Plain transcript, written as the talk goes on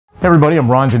Hey everybody, I'm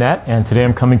Ronn Dunnett, and today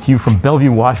I'm coming to you from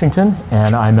Bellevue, Washington,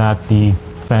 and I'm at the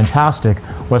fantastic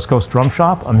West Coast Drum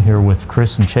Shop. I'm here with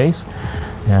Chris and Chase,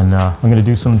 and I'm going to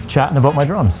do some chatting about my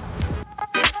drums.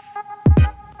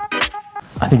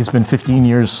 I think it's been 15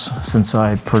 years since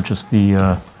I purchased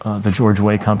the George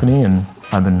Way company, and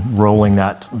I've been rolling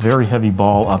that very heavy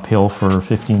ball uphill for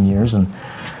 15 years. And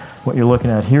what you're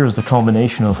looking at here is the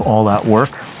culmination of all that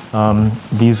work.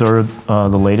 These are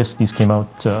the latest. These came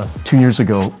out 2 years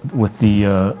ago with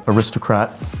the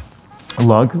Aristocrat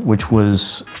lug, which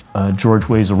was George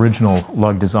Way's original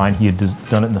lug design. He had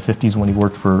done it in the 50s when he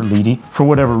worked for Leedy. For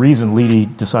whatever reason,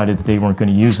 Leedy decided that they weren't going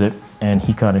to use it, and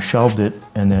he kind of shelved it.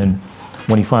 And then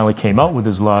when he finally came out with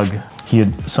his lug, he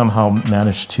had somehow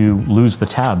managed to lose the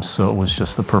tabs, so it was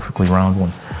just the perfectly round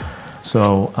one.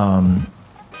 So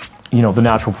you know, the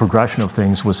natural progression of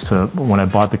things was to, when I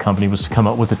bought the company, was to come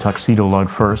out with the tuxedo lug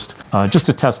first, just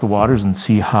to test the waters and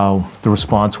see how the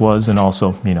response was, and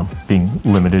also, you know, being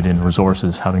limited in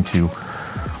resources, having to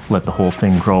let the whole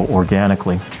thing grow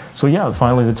organically. So yeah,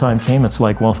 finally the time came. It's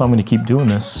like, well, if I'm going to keep doing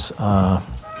this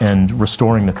and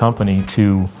restoring the company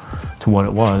to what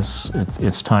it was,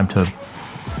 it's time to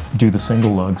do the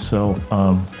single lug. So,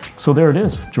 so there it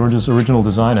is, George's original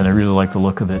design, and I really like the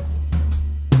look of it.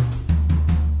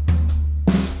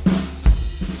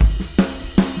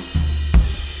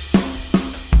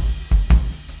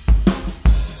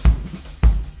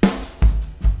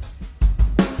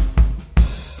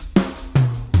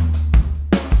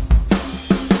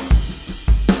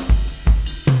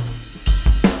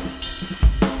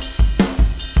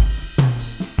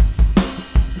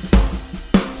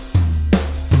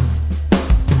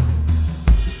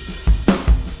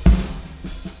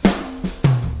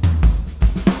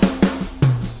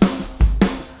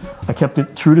 I kept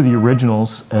it true to the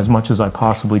originals as much as I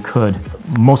possibly could.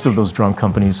 Most of those drum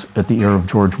companies at the era of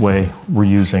George Way were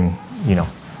using, you know,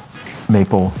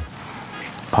 maple,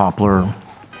 poplar,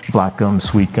 black gum,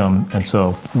 sweet gum. And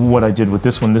so what I did with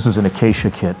this one, this is an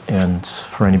acacia kit. And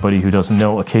for anybody who doesn't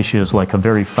know, acacia is like a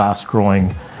very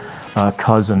fast-growing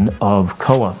cousin of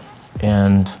koa.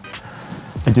 And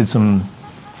I did a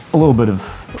little bit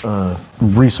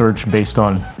of research based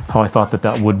on how I thought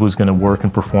that wood was going to work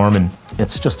and perform, and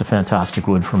it's just a fantastic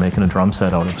wood for making a drum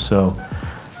set out of. So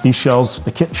these shells,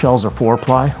 the kit shells, are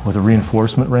 4-ply with a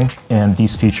reinforcement ring, and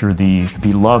these feature the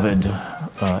beloved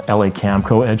LA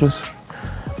Camco edges,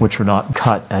 which are not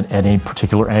cut at any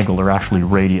particular angle. They're actually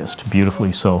radiused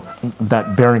beautifully, so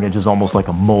that bearing edge is almost like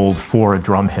a mold for a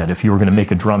drum head. If you were going to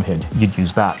make a drum head, you'd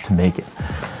use that to make it.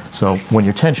 So when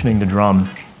you're tensioning the drum,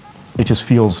 it just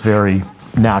feels very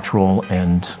natural,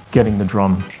 and getting the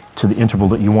drum to the interval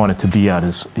that you want it to be at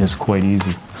is quite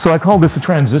easy. So I called this a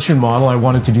transition model. I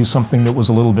wanted to do something that was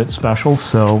a little bit special.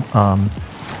 So,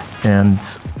 and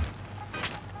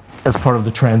as part of the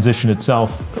transition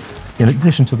itself, in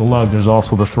addition to the lug, there's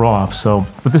also the throw-off. So,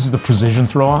 but this is the precision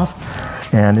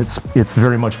throw-off, and it's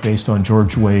very much based on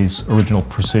George Way's original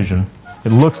precision.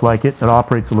 It looks like it. It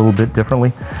operates a little bit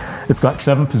differently. It's got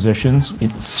 7 positions.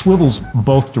 It swivels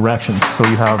both directions, so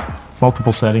you have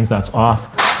multiple settings. That's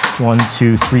off, 1,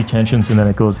 2, 3 tensions, and then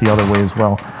it goes the other way as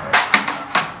well.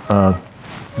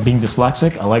 Being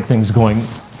dyslexic, I like things going.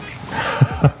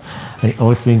 I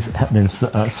always think there's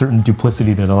a certain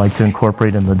duplicity that I like to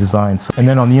incorporate in the design. So, and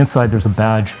then on the inside, there's a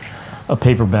badge, a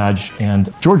paper badge, and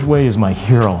George Way is my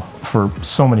hero for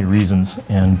so many reasons,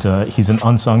 and he's an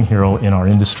unsung hero in our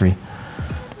industry.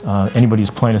 Anybody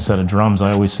who's playing a set of drums,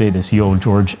 I always say this: you owe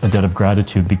George a debt of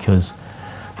gratitude, because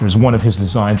there's one of his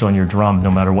designs on your drum no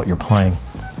matter what you're playing.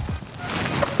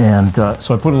 And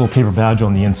so I put a little paper badge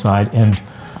on the inside, and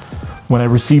when I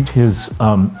received his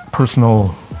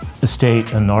personal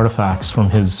estate and artifacts from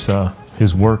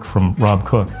his work from Rob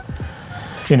Cook,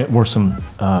 in it were some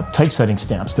typesetting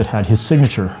stamps that had his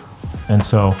signature. And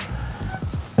so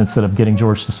instead of getting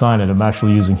George to sign it, I'm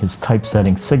actually using his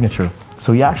typesetting signature.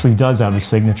 So he actually does have his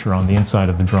signature on the inside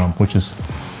of the drum, which is,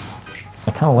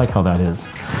 I kind of like how that is.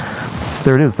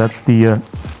 There it is. That's the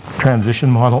transition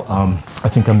model. I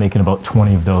think I'm making about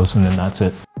 20 of those, and then that's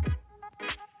it.